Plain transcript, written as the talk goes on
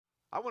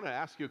I want to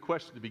ask you a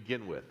question to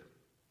begin with.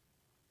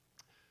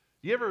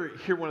 Do you ever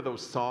hear one of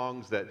those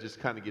songs that just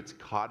kind of gets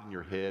caught in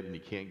your head and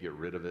you can't get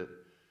rid of it?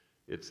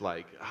 It's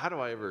like, how do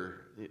I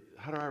ever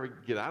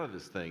get out of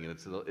this thing? And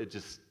it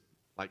just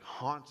like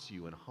haunts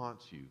you and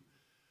haunts you.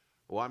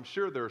 Well, I'm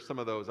sure there are some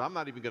of those. I'm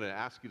not even going to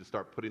ask you to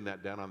start putting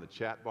that down on the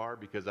chat bar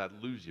because I'd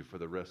lose you for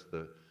the rest of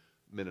the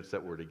minutes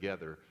that we're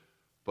together.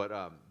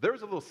 But there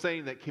was a little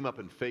saying that came up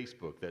in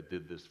Facebook that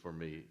did this for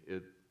me.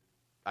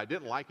 I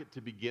didn't like it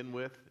to begin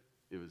with.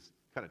 It was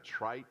kind of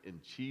trite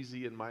and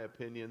cheesy in my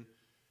opinion,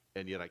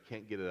 and yet I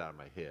can't get it out of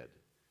my head.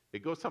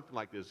 It goes something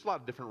like this. There's a lot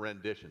of different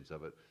renditions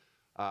of it.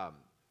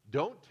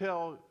 Don't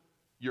tell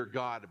your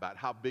God about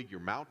how big your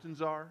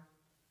mountains are.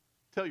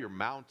 Tell your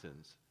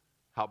mountains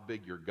how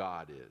big your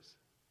God is.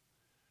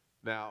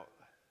 Now,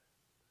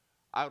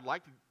 I would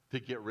like to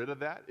get rid of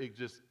that.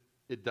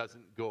 It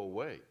doesn't go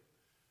away.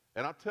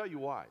 And I'll tell you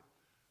why.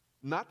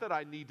 Not that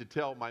I need to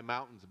tell my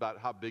mountains about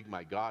how big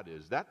my God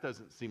is. That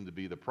doesn't seem to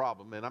be the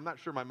problem. And I'm not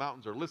sure my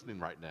mountains are listening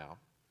right now.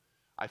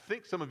 I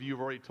think some of you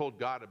have already told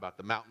God about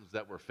the mountains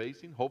that we're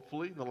facing,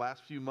 hopefully, in the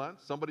last few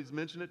months. Somebody's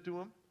mentioned it to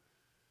him.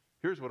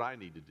 Here's what I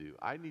need to do.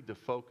 I need to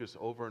focus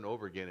over and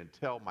over again and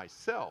tell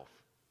myself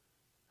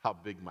how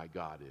big my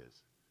God is.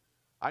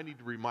 I need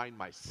to remind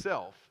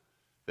myself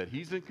that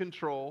he's in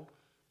control,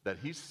 that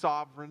he's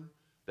sovereign,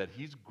 that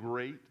he's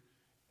great,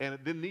 and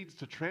it then needs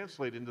to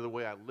translate into the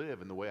way I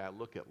live and the way I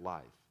look at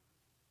life.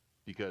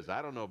 Because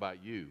I don't know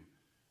about you,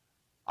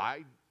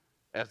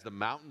 as the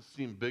mountains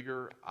seem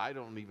bigger, I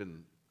don't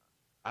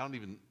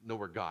even know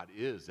where God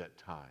is at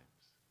times.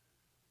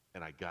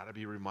 And I got to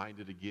be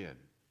reminded again,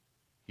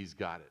 he's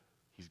got it.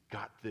 He's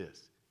got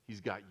this.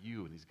 He's got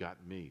you, and he's got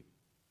me.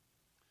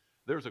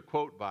 There's a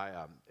quote by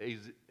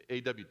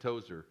A.W.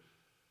 Tozer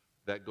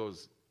that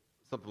goes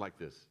something like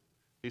this.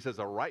 He says,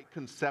 a right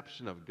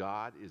conception of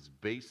God is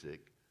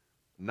basic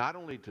not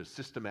only to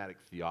systematic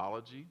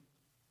theology,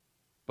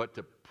 but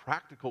to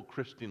practical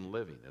Christian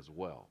living as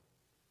well.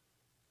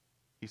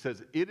 He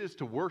says, it is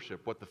to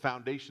worship what the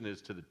foundation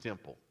is to the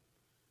temple.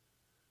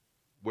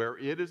 Where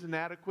it is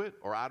inadequate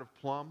or out of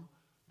plumb,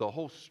 the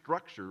whole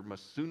structure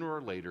must sooner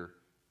or later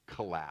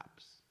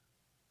collapse.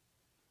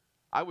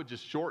 I would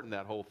just shorten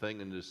that whole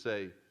thing and just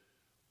say,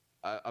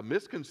 a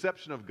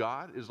misconception of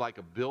God is like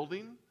a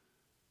building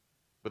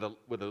with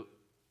a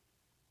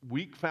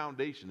weak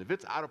foundation. If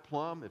it's out of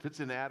plumb, if it's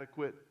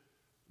inadequate,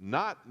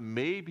 not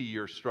maybe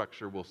your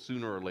structure will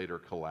sooner or later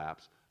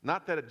collapse.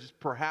 Not that it just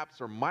perhaps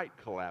or might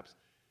collapse.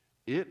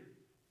 It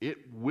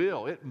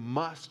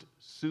must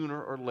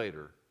sooner or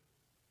later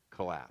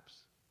collapse.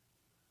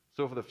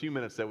 So for the few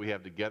minutes that we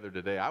have together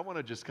today, I want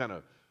to just kind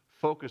of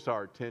focus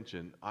our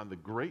attention on the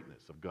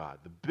greatness of God,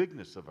 the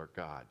bigness of our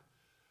God,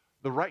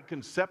 the right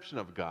conception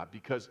of God,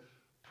 because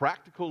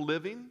practical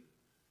living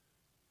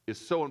is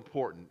so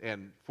important.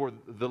 And for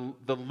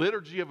the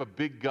liturgy of a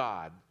big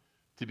God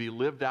to be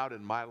lived out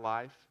in my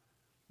life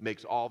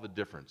makes all the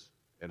difference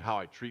in how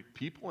I treat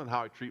people and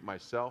how I treat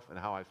myself and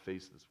how I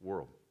face this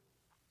world.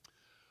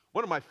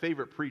 One of my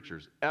favorite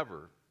preachers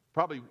ever,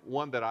 probably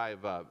one that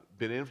I've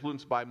been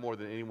influenced by more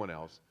than anyone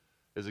else,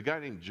 is a guy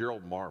named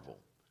Gerald Marvel.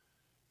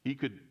 He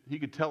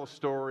could tell a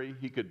story.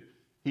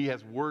 He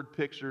has word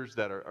pictures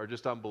that are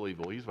just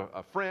unbelievable. He's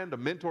a friend, a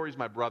mentor. He's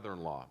my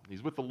brother-in-law.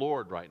 He's with the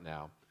Lord right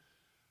now.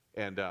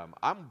 And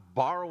I'm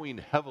borrowing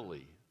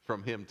heavily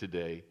from him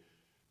today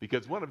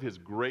because one of his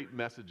great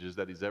messages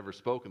that he's ever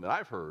spoken that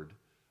I've heard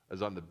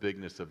is on the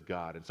bigness of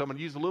God. And so I'm going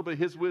to use a little bit of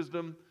his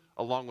wisdom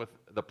along with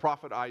the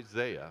prophet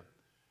Isaiah.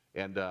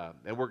 And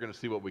we're going to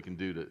see what we can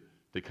do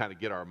to kind of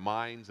get our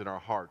minds and our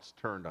hearts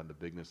turned on the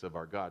bigness of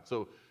our God.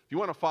 So if you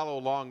want to follow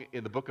along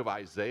in the book of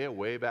Isaiah,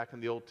 way back in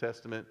the Old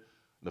Testament,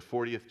 the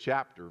 40th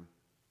chapter,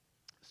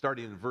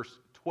 starting in verse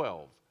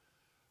 12.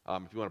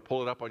 If you want to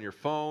pull it up on your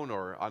phone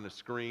or on the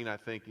screen, I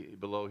think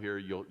below here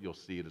you'll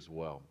see it as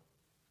well.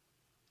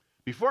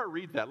 Before I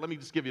read that, let me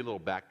just give you a little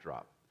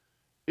backdrop.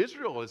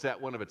 Israel is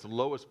at one of its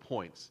lowest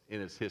points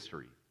in its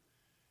history.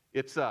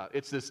 It's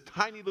this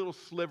tiny little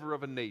sliver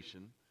of a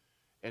nation,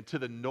 and to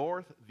the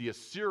north, the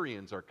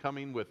Assyrians are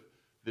coming with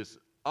this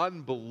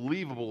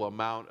unbelievable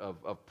amount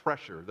of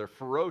pressure. They're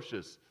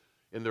ferocious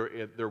in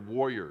their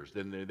warriors,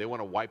 and they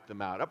want to wipe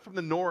them out. Up from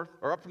the north,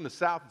 or up from the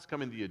south, it's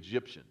coming the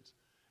Egyptians.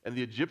 And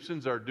the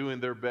Egyptians are doing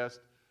their best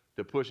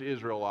to push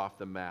Israel off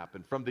the map.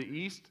 And from the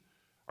east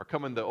are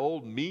coming the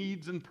old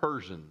Medes and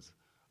Persians,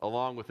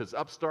 along with this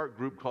upstart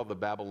group called the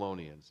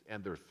Babylonians.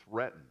 And they're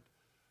threatened.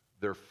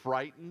 They're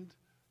frightened.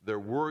 They're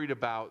worried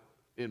about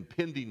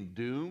impending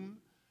doom.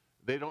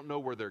 They don't know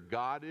where their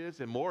God is.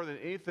 And more than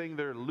anything,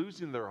 they're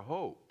losing their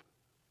hope.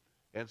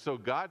 And so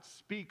God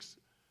speaks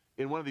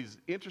in one of these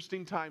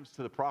interesting times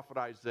to the prophet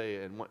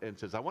Isaiah and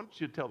says, I want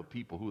you to tell the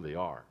people who they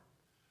are.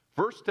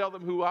 First, tell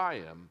them who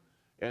I am,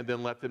 and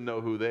then let them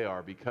know who they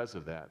are because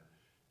of that.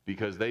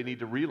 Because they need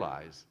to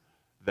realize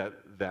that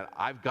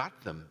I've got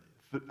them.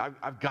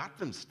 I've got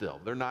them still.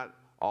 They're not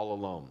all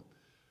alone.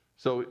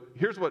 So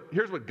here's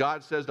what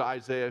God says to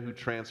Isaiah, who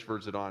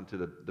transfers it on to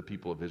the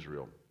people of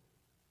Israel.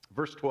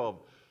 Verse 12,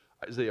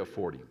 Isaiah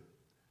 40.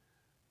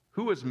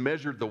 Who has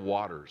measured the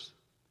waters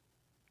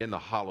in the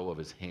hollow of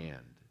his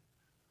hand,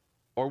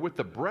 or with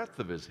the breadth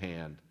of his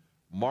hand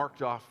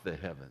marked off the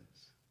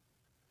heavens?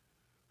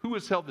 Who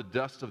has held the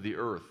dust of the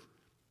earth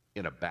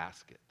in a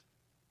basket,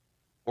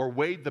 or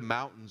weighed the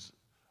mountains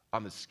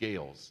on the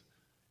scales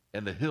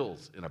and the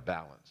hills in a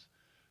balance?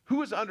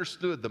 Who has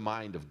understood the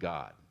mind of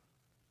God,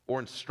 or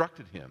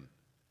instructed him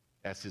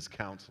as his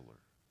counselor?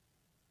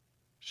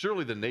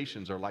 Surely the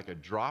nations are like a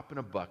drop in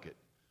a bucket.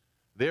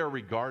 They are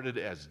regarded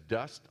as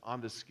dust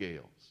on the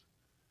scales.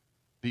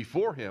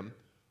 Before him,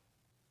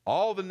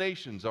 all the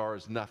nations are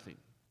as nothing.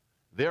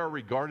 They are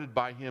regarded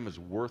by him as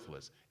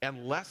worthless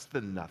and less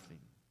than nothing.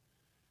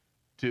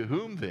 To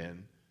whom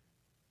then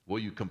will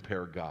you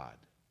compare God?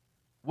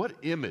 What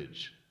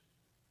image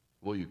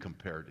will you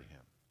compare to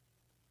him?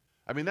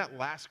 I mean, that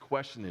last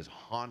question is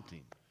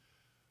haunting.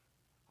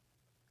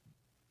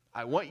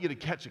 I want you to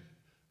catch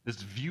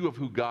this view of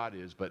who God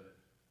is, but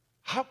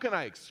how can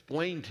I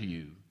explain to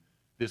you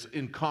this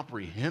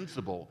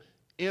incomprehensible,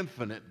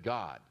 infinite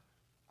God?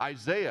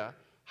 Isaiah,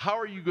 how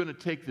are you going to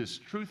take this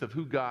truth of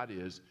who God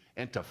is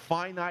and to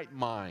finite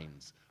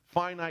minds,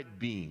 finite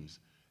beings,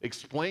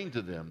 explain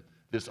to them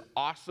this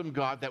awesome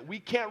God that we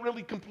can't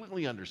really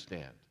completely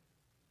understand?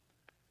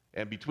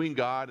 And between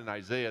God and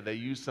Isaiah, they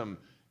use some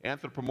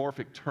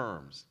anthropomorphic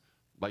terms,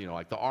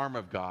 like the arm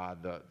of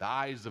God, the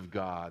eyes of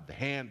God, the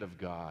hand of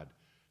God,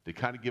 to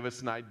kind of give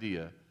us an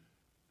idea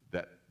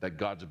that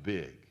God's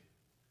big.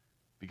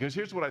 Because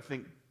here's what I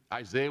think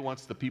Isaiah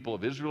wants the people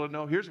of Israel to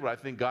know. Here's what I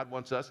think God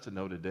wants us to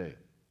know today.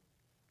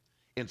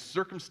 In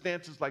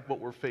circumstances like what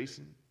we're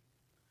facing,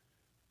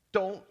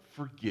 don't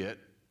forget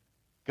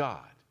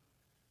God.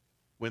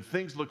 When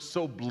things look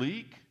so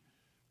bleak,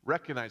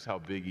 recognize how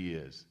big he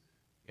is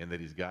and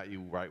that he's got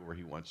you right where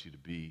he wants you to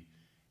be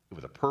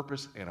with a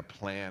purpose and a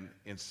plan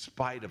in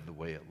spite of the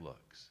way it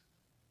looks.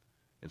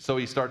 And so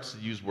he starts to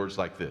use words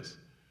like this.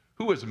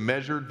 Who has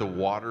measured the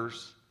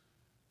waters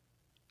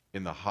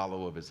in the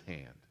hollow of his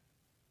hand?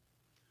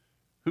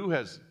 Who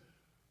has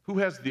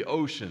the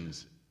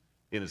oceans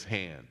in his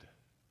hand?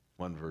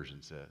 One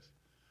version says.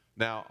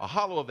 Now, a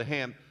hollow of the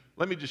hand,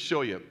 let me just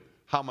show you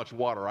how much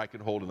water I can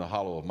hold in the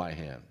hollow of my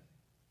hand.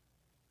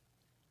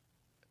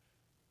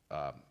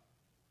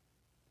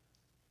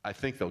 I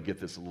think they'll get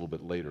this a little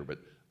bit later, but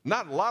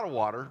not a lot of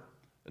water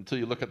until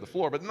you look at the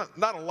floor, but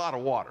not a lot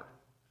of water.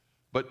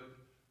 But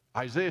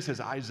Isaiah says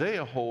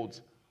Isaiah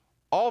holds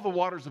all the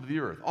waters of the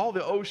earth, all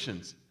the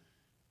oceans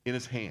in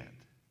his hand.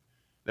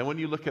 Now, when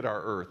you look at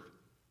our earth,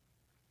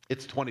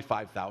 it's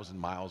 25,000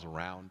 miles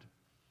around,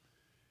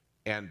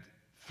 and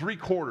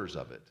 3/4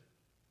 of it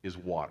is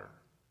water.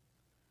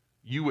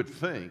 You would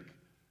think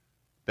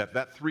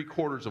that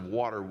 3/4 of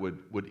water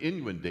would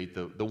inundate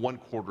the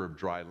 1/4 of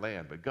dry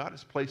land, but God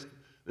has placed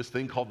this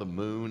thing called the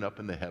moon up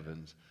in the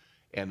heavens,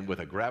 and with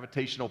a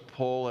gravitational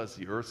pull as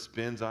the earth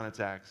spins on its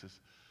axis,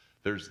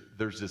 there's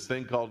this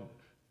thing called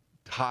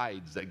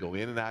tides that go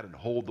in and out and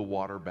hold the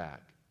water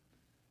back.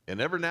 And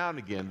every now and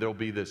again, there'll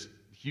be this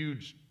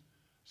huge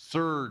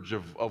surge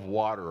of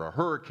water, a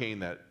hurricane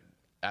that,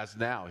 as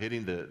now,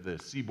 hitting the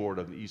seaboard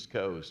of the East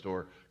Coast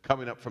or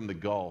coming up from the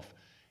Gulf.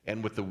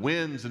 And with the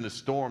winds and the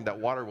storm, that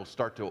water will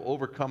start to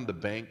overcome the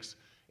banks,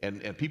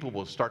 and people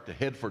will start to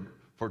head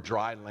for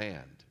dry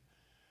land.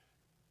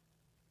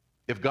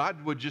 If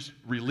God would just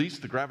release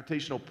the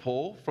gravitational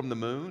pull from the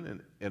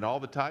moon and all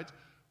the tides,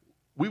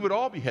 we would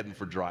all be heading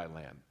for dry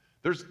land.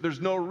 There's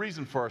no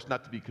reason for us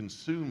not to be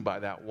consumed by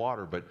that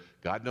water, but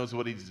God knows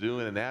what he's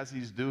doing, and as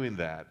he's doing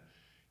that,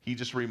 he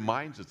just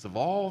reminds us of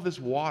all this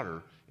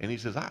water, and he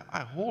says, I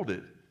hold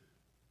it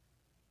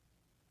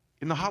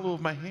in the hollow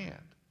of my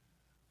hand.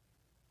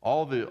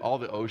 All the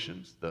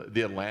oceans,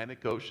 the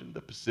Atlantic Ocean,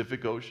 the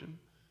Pacific Ocean,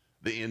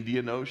 the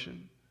Indian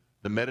Ocean,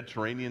 the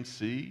Mediterranean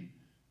Sea,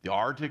 the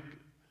Arctic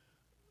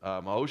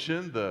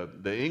Ocean,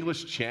 the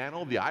English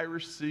Channel, the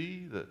Irish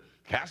Sea, the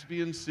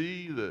Caspian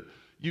Sea,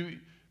 you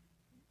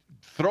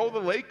throw the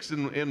lakes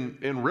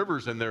and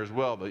rivers in there as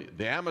well,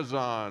 the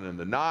Amazon and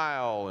the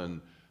Nile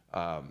and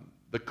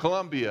the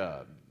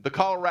Columbia, the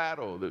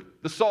Colorado,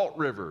 the Salt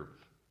River.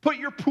 Put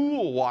your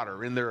pool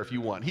water in there if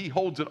you want. He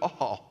holds it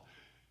all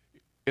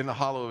in the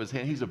hollow of his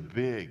hand. He's a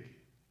big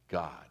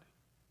God.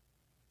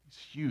 He's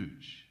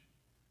huge.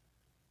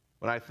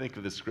 When I think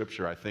of this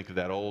scripture, I think of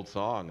that old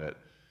song that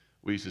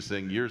we used to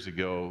sing years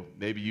ago.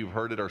 Maybe you've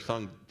heard it or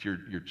sung to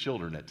your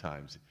children at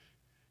times.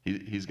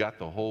 He's got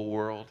the whole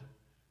world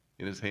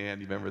in his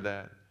hand. You remember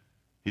that?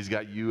 He's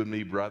got you and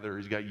me, brother.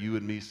 He's got you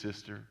and me,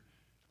 sister.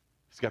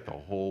 He's got the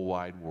whole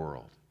wide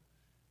world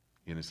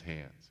in his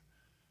hands.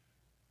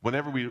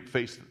 Whenever we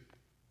face,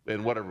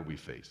 and whatever we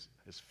face,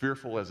 as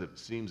fearful as it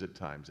seems at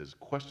times, as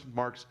question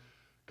marks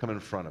come in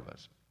front of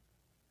us,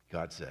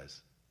 God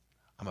says,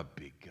 I'm a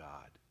big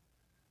God.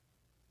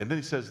 And then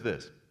he says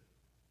this,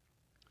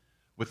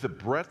 with the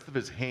breadth of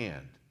his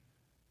hand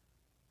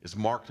is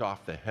marked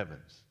off the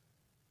heavens.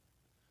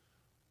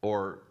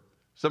 Or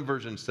some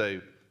versions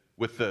say,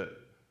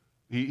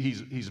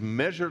 he's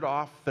measured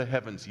off the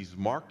heavens, he's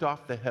marked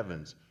off the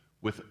heavens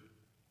with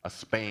a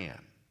span.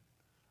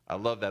 I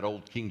love that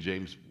old King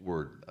James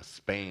word, a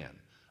span.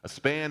 A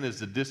span is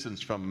the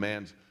distance from a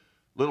man's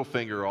little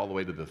finger all the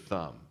way to the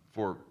thumb.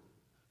 For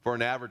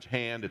an average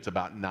hand, it's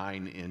about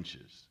 9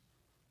 inches.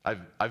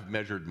 I've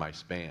measured my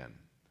span.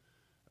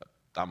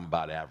 I'm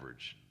about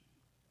average.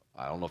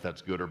 I don't know if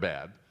that's good or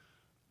bad,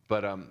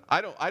 but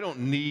I don't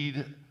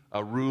need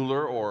a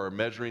ruler or a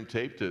measuring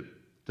tape to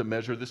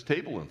measure this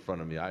table in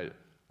front of me. I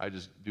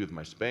just do with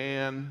my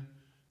span,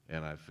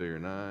 and I figure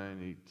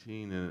 9,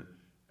 18, and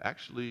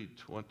actually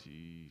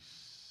 26.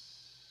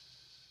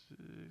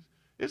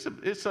 It's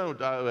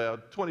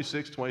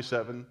 26,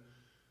 27,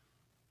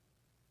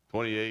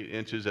 28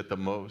 inches at the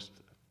most.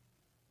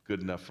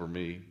 Good enough for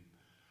me.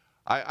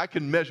 I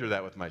can measure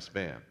that with my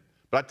span.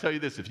 But I tell you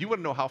this, if you want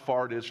to know how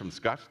far it is from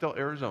Scottsdale,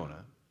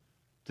 Arizona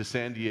to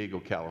San Diego,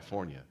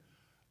 California,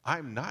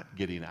 I'm not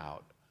getting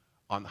out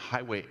on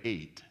Highway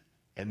 8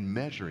 and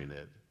measuring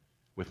it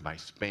with my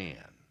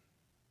span.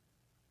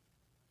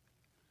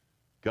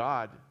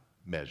 God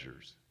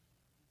measures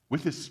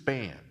with his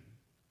span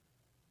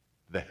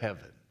the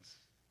heavens.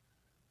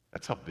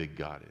 That's how big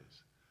God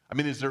is. I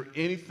mean, is there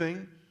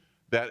anything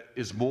that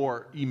is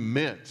more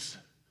immense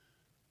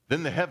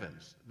than the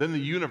heavens, than the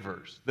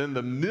universe, than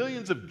the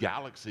millions of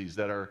galaxies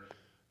that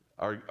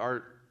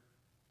our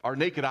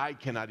naked eye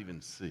cannot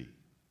even see?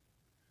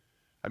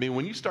 I mean,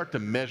 when you start to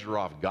measure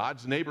off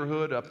God's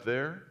neighborhood up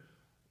there,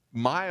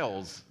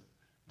 miles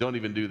don't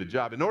even do the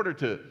job. In order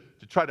to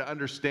try to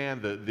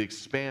understand the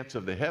expanse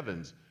of the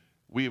heavens,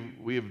 we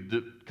have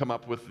come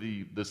up with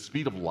the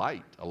speed of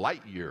light, a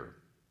light year.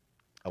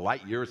 A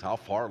light year is how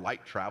far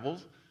light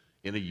travels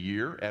in a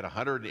year at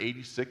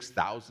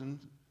 186,000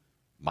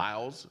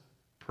 miles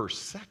per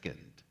second.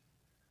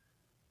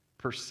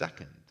 Per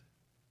second.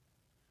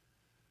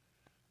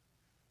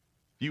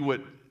 If you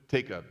would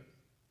take a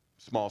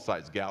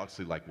small-sized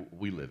galaxy like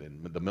we live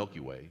in, the Milky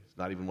Way, it's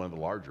not even one of the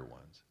larger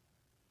ones,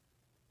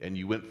 and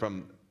you went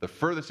from the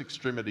furthest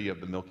extremity of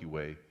the Milky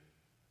Way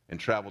and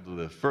traveled to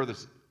the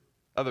furthest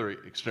other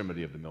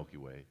extremity of the Milky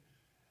Way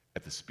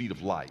at the speed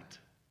of light,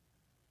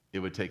 it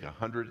would take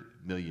 100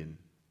 million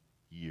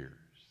years.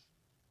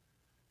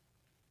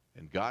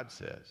 And God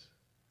says,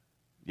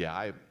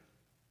 yeah,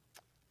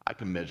 I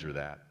can measure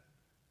that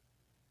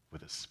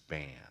with a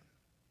span.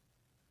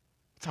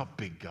 That's how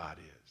big God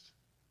is.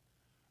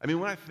 I mean,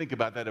 when I think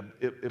about that,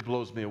 it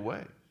blows me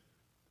away.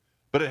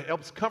 But it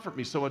helps comfort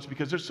me so much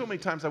because there's so many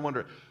times I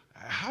wonder,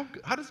 how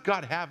does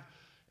God have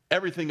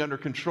everything under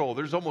control?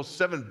 There's almost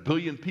 7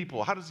 billion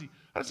people. How does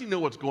he know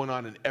what's going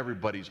on in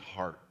everybody's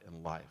heart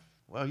and life?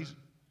 Well, he's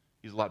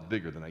a lot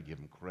bigger than I give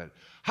him credit.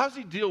 How does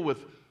he deal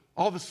with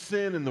all the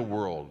sin in the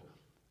world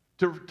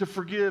to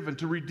forgive and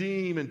to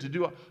redeem and to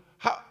do?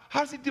 How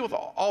does he deal with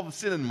all the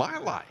sin in my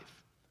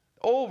life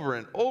over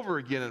and over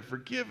again and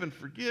forgive and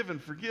forgive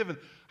and forgive? And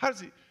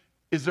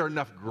is there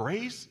enough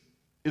grace?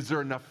 Is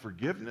there enough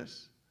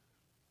forgiveness?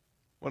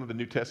 One of the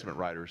New Testament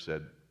writers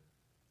said,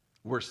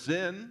 where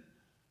sin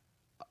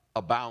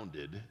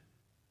abounded,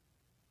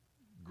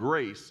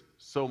 grace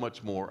so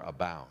much more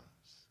abounds.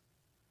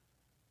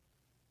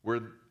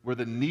 Where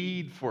the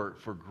need for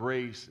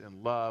grace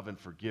and love and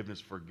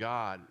forgiveness for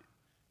God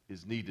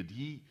is needed,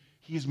 he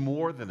is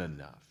more than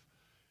enough.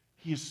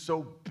 He is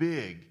so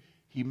big,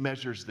 he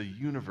measures the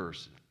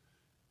universe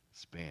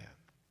span.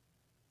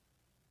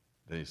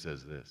 Then he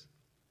says this,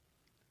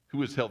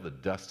 who has held the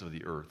dust of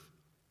the earth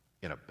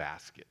in a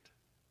basket?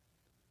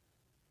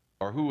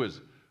 Or who has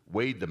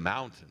weighed the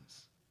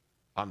mountains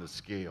on the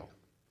scale?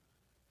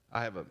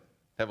 I have a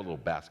little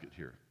basket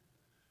here.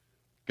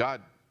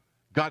 God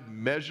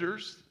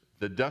measures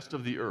the dust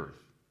of the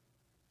earth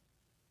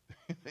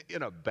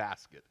in a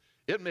basket.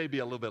 It may be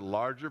a little bit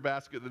larger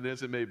basket than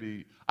this. It may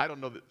be, I don't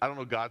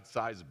know God's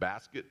size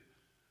basket.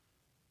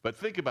 But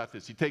think about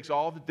this. He takes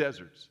all the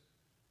deserts.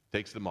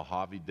 Takes the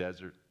Mojave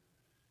Desert.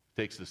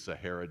 Takes the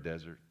Sahara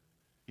Desert.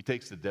 He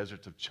takes the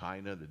deserts of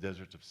China, the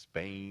deserts of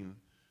Spain,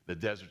 the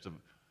deserts of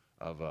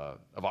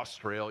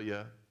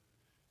Australia.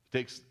 He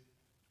takes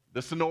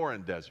the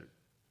Sonoran Desert.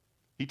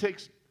 He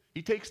takes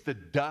the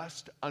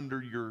dust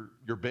under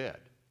your bed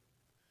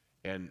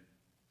and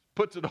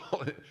puts it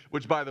all in,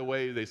 which, by the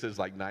way, they say is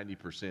like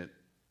 90%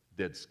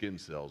 dead skin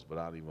cells, but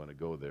I don't even want to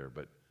go there.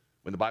 But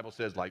when the Bible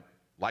says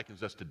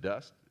likens us to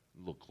dust, a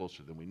little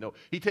closer than we know.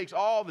 He takes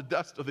all the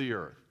dust of the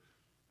earth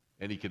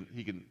and he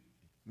can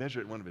measure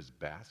it in one of his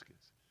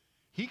baskets.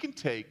 He can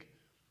take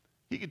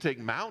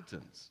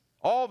mountains,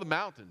 all the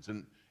mountains,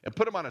 and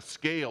put them on a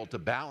scale to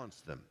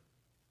balance them.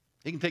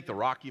 He can take the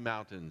Rocky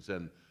Mountains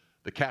and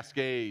the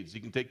Cascades. He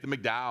can take the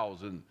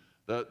McDowells and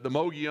the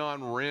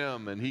Mogollon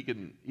Rim, and he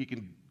can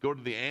go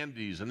to the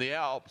Andes and the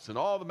Alps and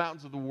all the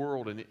mountains of the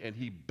world, and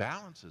he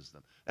balances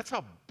them. That's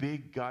how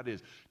big God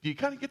is. Do you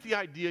kind of get the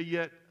idea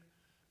yet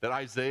that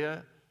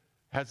Isaiah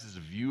has this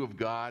view of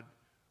God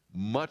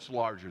much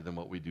larger than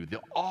what we do? The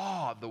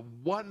awe, the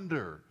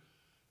wonder,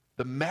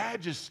 the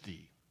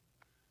majesty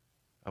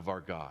of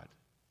our God.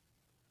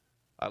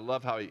 I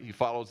love how he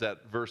follows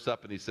that verse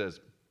up and he says,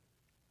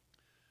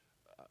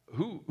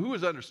 who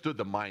has understood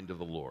the mind of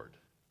the Lord?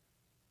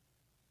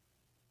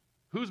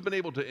 Who's been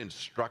able to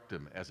instruct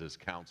him as his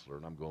counselor?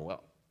 And I'm going,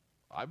 well,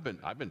 I've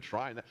been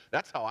trying that.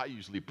 That's how I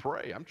usually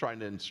pray. I'm trying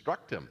to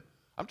instruct him.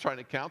 I'm trying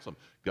to counsel him.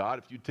 God,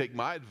 if you take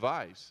my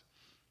advice,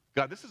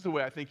 God, this is the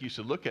way I think you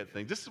should look at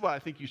things. This is what I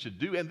think you should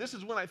do, and this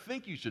is when I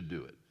think you should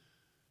do it.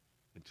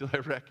 Until I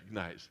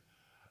recognize,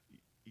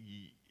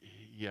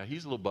 yeah,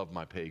 he's a little above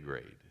my pay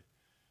grade.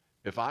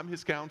 If I'm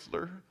his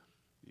counselor,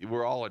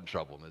 we're all in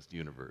trouble in this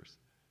universe.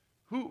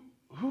 Who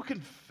can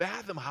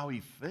fathom how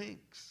he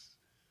thinks,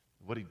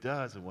 what he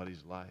does, and what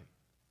he's like?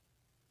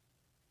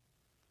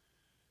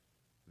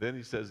 Then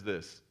he says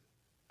this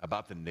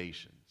about the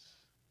nations.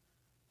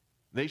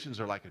 Nations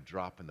are like a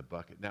drop in the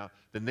bucket. Now,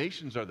 the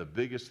nations are the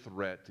biggest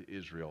threat to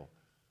Israel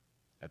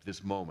at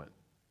this moment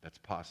that's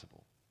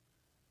possible.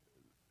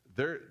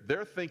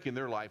 They're thinking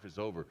their life is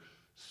over.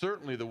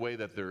 Certainly the way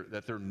that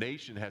their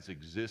nation has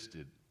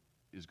existed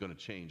is going to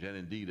change, and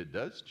indeed it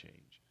does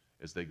change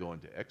as they go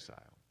into exile.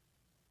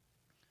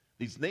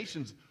 These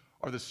nations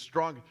are the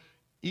strong.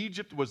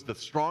 Egypt was the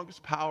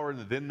strongest power in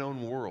the then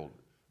known world.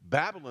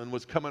 Babylon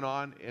was coming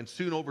on and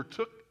soon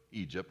overtook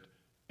Egypt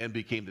and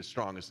became the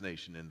strongest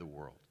nation in the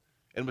world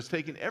and was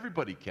taking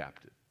everybody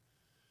captive.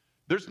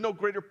 There's no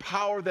greater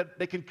power that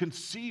they can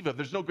conceive of.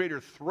 There's no greater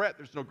threat.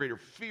 There's no greater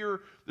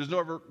fear. There's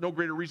no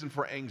greater reason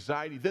for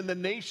anxiety than the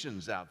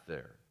nations out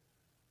there.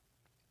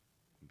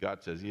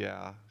 God says,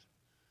 yeah,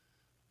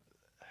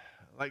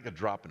 like a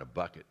drop in a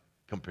bucket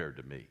compared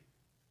to me.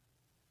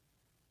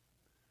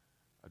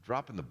 A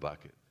drop in the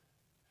bucket.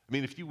 I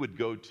mean, if you would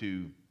go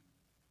to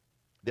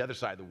the other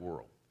side of the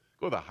world,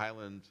 go to the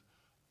highlands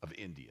of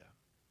India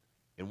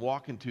and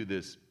walk into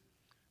this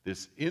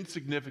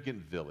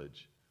insignificant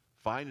village,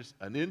 find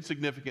an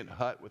insignificant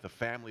hut with a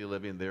family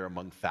living there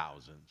among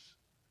thousands.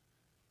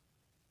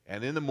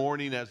 And in the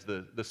morning, as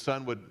the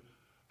sun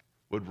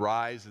would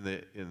rise in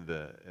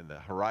the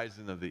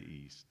horizon of the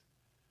east,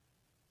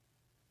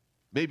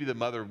 maybe the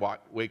mother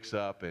wakes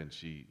up and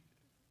she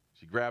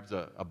grabs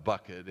a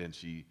bucket and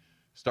she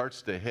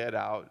starts to head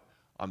out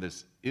on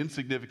this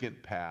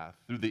insignificant path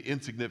through the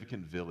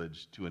insignificant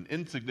village to an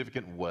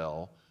insignificant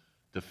well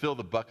to fill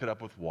the bucket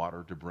up with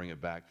water to bring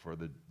it back for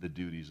the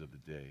duties of the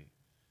day.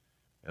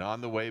 And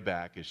on the way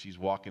back, as she's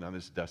walking on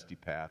this dusty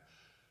path,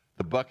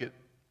 the bucket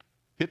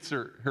hits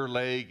her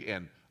leg,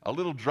 and a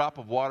little drop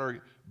of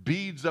water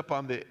beads up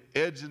on the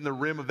edge and the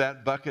rim of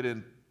that bucket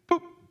and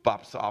poop,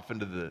 bops off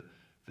into the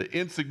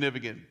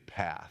insignificant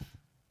path.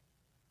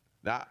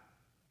 Now,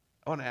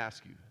 I want to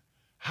ask you,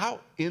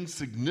 how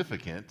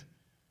insignificant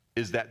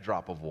is that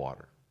drop of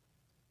water?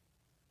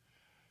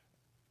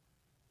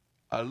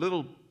 A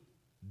little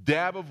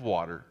dab of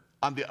water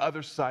on the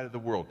other side of the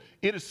world.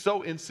 It is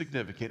so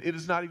insignificant, it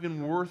is not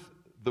even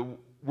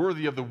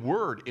worthy of the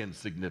word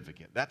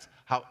insignificant. That's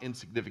how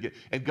insignificant.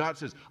 And God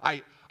says,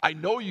 I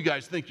know you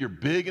guys think you're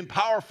big and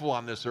powerful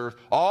on this earth,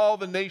 all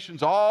the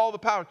nations, all the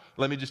power.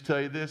 Let me just tell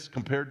you this,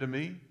 compared to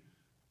me,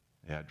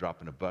 yeah,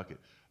 drop in a bucket.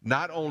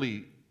 Not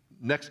only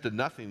next to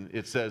nothing,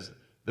 it says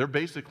they're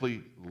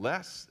basically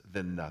less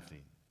than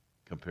nothing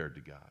compared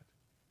to God.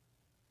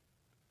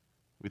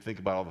 We think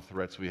about all the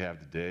threats we have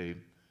today,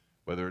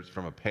 whether it's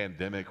from a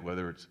pandemic,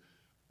 whether it's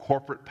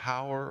corporate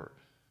power,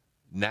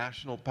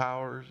 national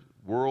powers,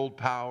 world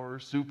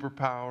powers,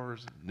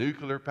 superpowers,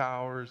 nuclear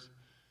powers.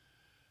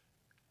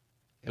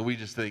 And we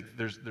just think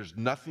there's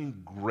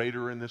nothing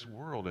greater in this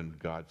world. And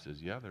God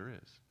says, yeah, there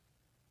is.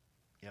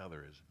 Yeah,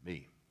 there is.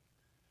 Me.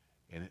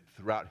 And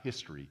throughout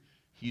history,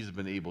 he's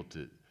been able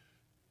to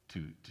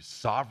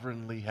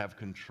sovereignly have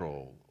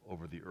control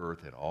over the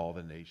earth and all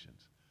the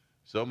nations.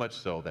 So much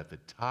so that the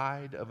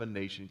tide of a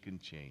nation can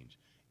change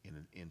in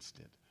an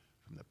instant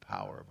from the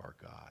power of our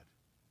God.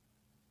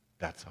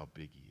 That's how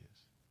big he is.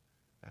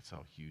 That's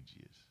how huge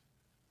he is.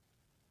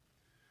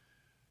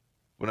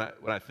 When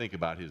I think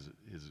about his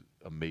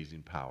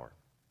amazing power,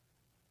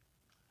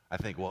 I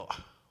think, well,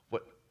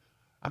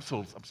 I'm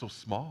so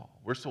small.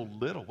 We're so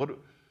little.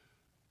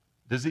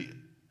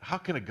 How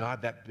can a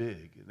God that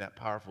big and that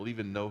powerful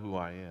even know who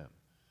I am?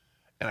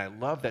 And I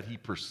love that he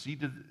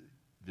preceded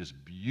this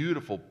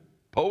beautiful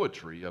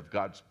poetry of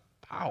God's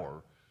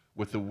power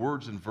with the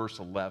words in verse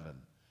 11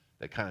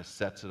 that kind of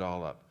sets it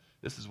all up.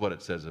 This is what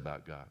it says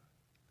about God.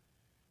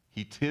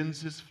 He tends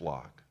his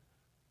flock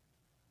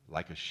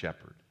like a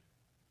shepherd.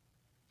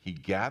 He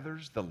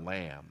gathers the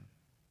lamb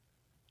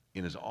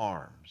in his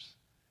arms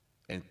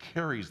and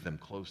carries them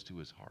close to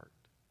his heart.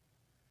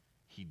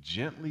 He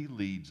gently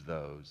leads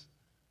those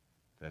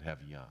that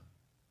have young.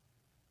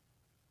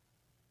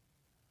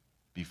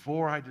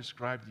 Before I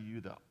describe to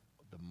you the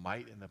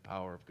might and the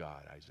power of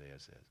God, Isaiah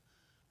says,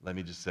 let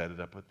me just set it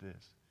up with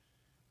this.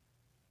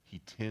 He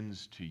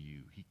tends to you.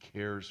 He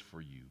cares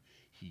for you.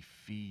 He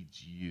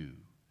feeds you.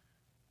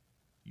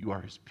 You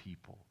are his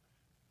people.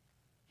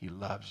 He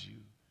loves you.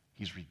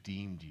 He's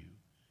redeemed you.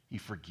 He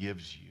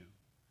forgives you.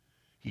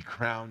 He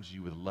crowns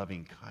you with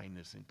loving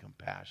kindness and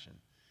compassion.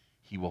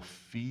 He will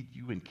feed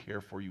you and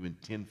care for you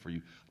and tend for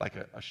you like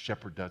a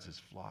shepherd does his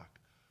flock.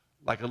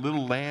 Like a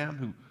little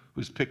lamb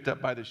who's picked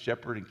up by the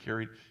shepherd and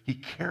carried. He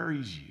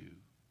carries you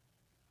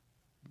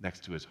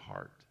next to his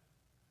heart.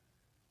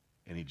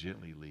 and he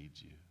gently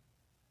leads you.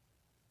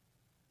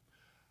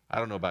 I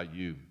don't know about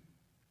you,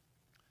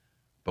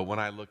 but when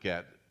I look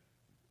at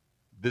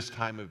this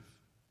time of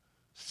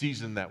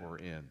season that we're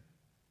in,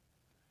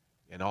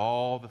 and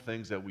all the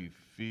things that we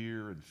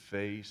fear and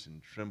face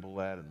and tremble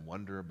at and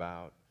wonder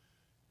about,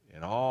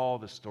 and all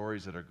the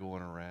stories that are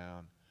going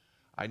around,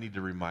 I need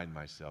to remind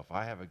myself,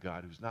 I have a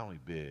God who's not only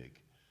big,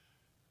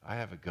 I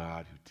have a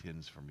God who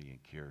tends for me and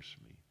cares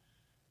for me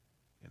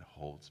and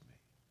holds me.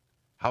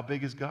 How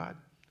big is God?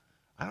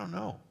 I don't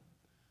know.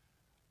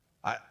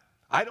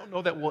 I don't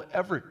know that we'll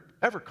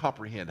ever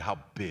comprehend how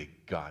big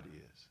God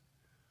is.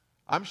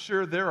 I'm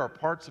sure there are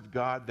parts of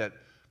God that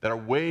are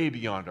way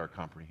beyond our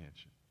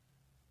comprehension.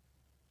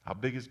 How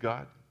big is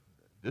God?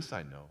 This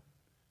I know.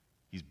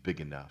 He's big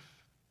enough.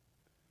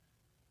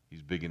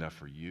 He's big enough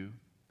for you.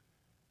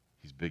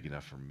 He's big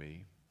enough for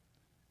me.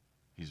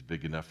 He's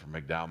big enough for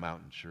McDowell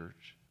Mountain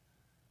Church.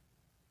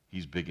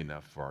 He's big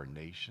enough for our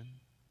nation.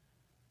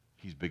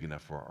 He's big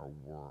enough for our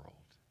world.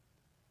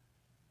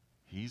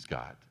 He's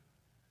got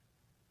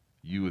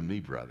you and me,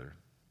 brother.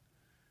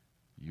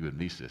 You and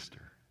me,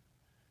 sister.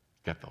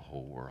 Got the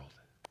whole world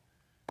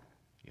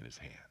in his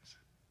hands.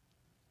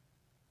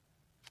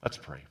 Let's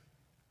pray.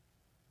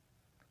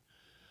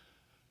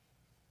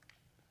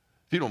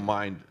 If you don't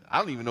mind, I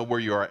don't even know where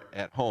you are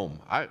at home.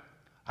 I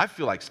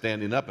feel like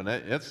standing up, and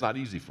that's not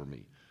easy for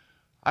me.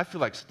 I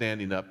feel like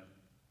standing up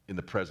in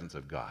the presence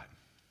of God.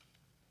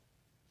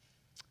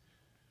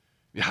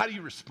 How do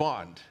you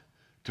respond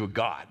to a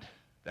God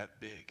that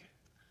big?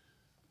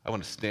 I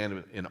want to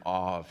stand in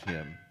awe of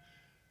him.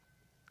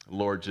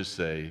 Lord, just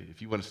say,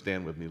 if you want to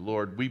stand with me,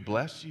 Lord, we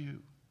bless you.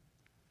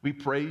 We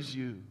praise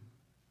you.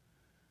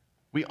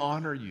 We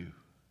honor you.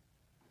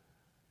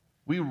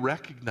 We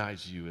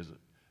recognize you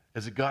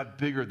as a God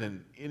bigger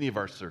than any of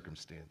our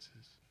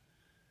circumstances.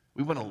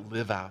 We want to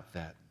live out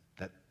that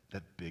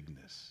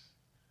bigness.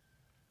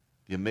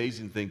 The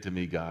amazing thing to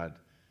me, God,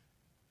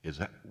 is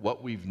that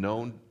what we've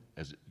known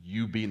as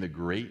you being the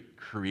great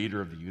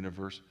creator of the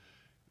universe,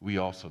 we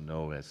also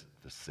know as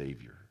the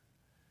Savior.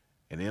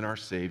 And in our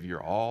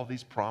Savior, all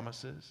these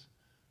promises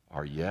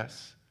are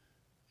yes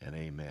and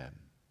amen.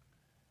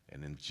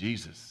 And in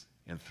Jesus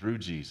and through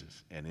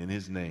Jesus and in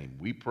his name,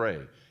 we pray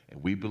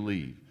and we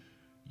believe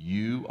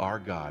you, our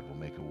God, will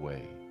make a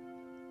way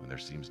when there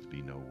seems to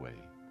be no way.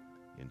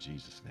 In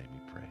Jesus' name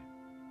we pray.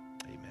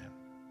 Amen.